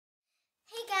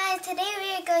today we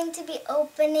are going to be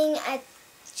opening a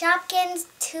Shopkins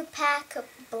 2-pack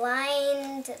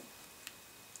blind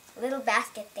little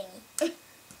basket thingy.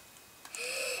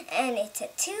 And it's a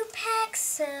 2-pack,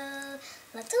 so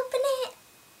let's open it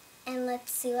and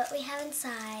let's see what we have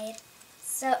inside.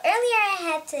 So earlier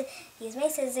I had to use my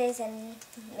scissors and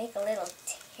make a little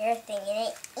tear thing in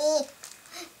it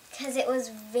because it was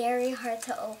very hard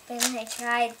to open. I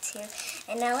tried to,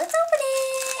 and now let's open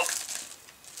it.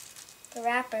 The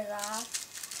wrapper's off.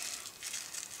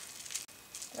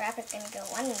 The wrapper's going to go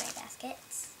on in my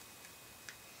baskets.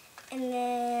 And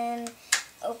then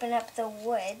open up the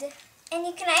wood. And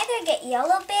you can either get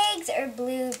yellow bags or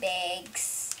blue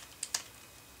bags.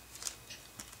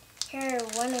 Here are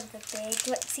one of the bags.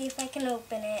 Let's see if I can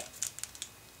open it.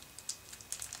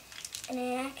 And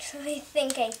I actually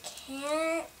think I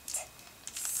can't.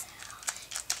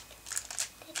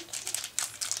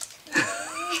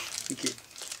 Okay.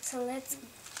 So let's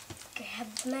grab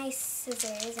my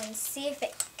scissors and see if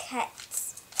it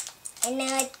cuts. And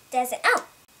now it doesn't. Oh!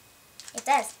 It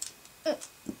does.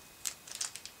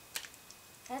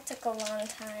 That took a long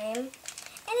time.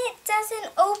 And it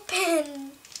doesn't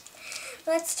open.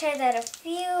 Let's try that a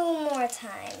few more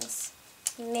times.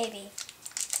 Maybe.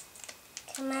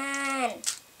 Come on.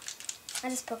 I'll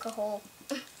just poke a hole.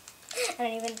 I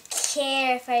don't even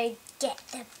care if I get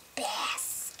the basket.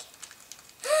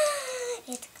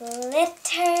 It's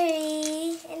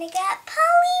glittery. And it got polish.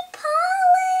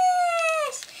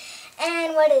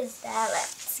 And what is that?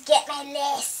 Let's get my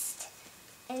list.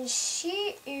 And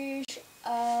she is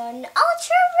an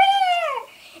ultra rare.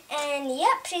 And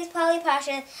yep, she's polished,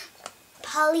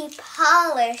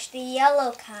 the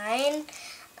yellow kind.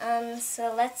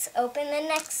 So let's open the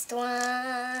next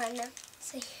one.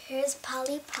 So here's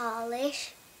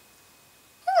Polish.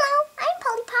 Hello, I'm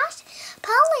Polish.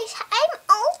 I'm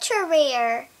ultra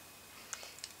rare.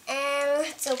 And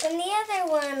let's open the other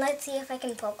one. Let's see if I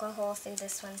can poke a hole through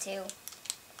this one too.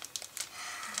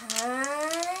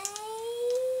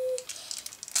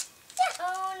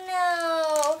 Oh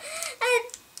no, a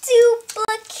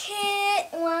duplicate.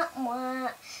 Wah, wah.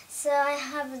 So I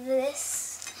have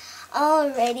this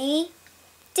already.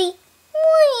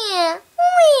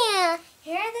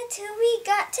 Here are the two we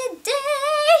got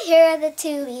today. Here are the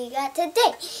two we got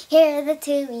today. Here are the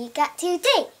two we got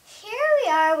today. Here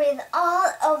we are with all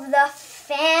of the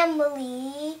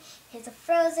family. Here's a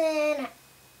Frozen,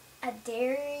 a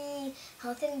Dairy,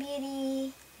 Health and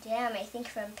Beauty, Jam, I think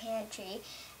from Pantry,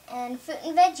 and Fruit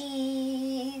and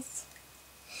Veggies.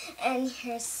 And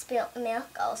here's Spilt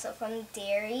Milk, also from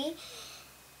Dairy.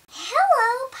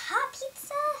 Hello, Pop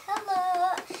Pizza.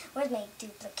 Hello. Where's my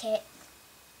duplicate?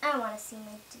 I want to see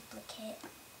my duplicate.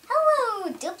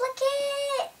 Hello,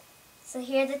 duplicate. So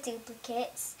here are the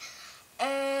duplicates.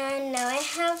 And now I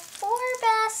have 4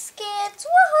 baskets.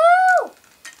 Woohoo!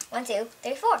 1, 2,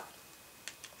 3, 4.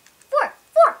 4.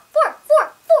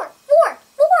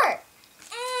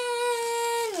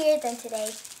 And we're done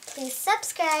today. Please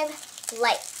subscribe,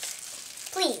 like.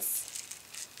 Please.